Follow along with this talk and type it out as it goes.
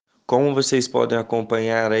Como vocês podem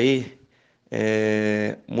acompanhar aí,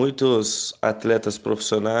 muitos atletas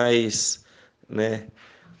profissionais, né,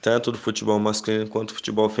 tanto do futebol masculino quanto do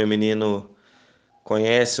futebol feminino,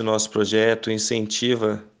 conhecem o nosso projeto,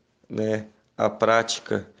 incentiva, né, a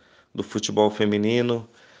prática do futebol feminino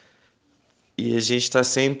e a gente está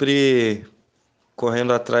sempre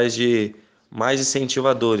correndo atrás de mais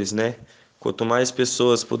incentivadores, né? Quanto mais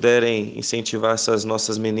pessoas puderem incentivar essas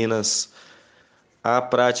nossas meninas à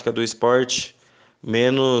prática do esporte,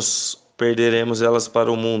 menos perderemos elas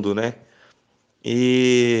para o mundo, né?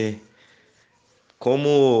 E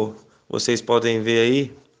como vocês podem ver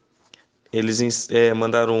aí, eles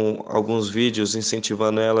mandaram alguns vídeos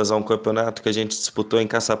incentivando elas a um campeonato que a gente disputou em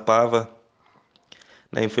Caçapava,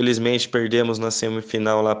 né? Infelizmente perdemos na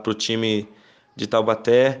semifinal lá para o time de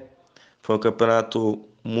Taubaté. Foi um campeonato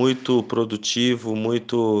muito produtivo,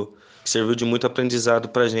 muito que serviu de muito aprendizado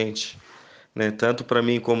para a gente, né? Tanto para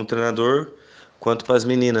mim como treinador, quanto para as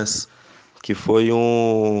meninas, que foi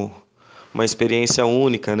uma experiência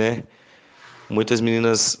única, né? Muitas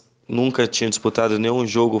meninas nunca tinham disputado nenhum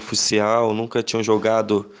jogo oficial, nunca tinham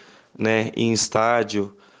jogado, né, em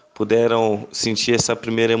estádio, puderam sentir essa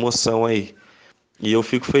primeira emoção aí. E eu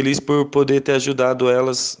fico feliz por poder ter ajudado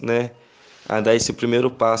elas, né, a dar esse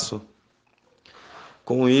primeiro passo.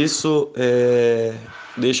 Com isso,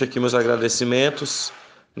 deixo aqui meus agradecimentos,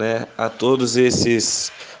 né, a todos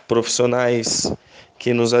esses profissionais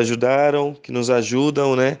que nos ajudaram, que nos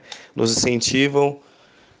ajudam, né, nos incentivam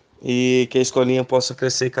e que a escolinha possa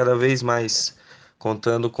crescer cada vez mais,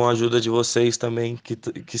 contando com a ajuda de vocês também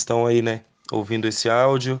que estão aí, né, ouvindo esse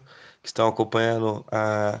áudio, que estão acompanhando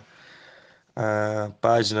a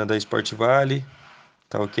página da Sport Vale,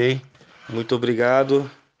 tá ok? Muito obrigado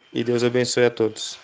e Deus abençoe a todos.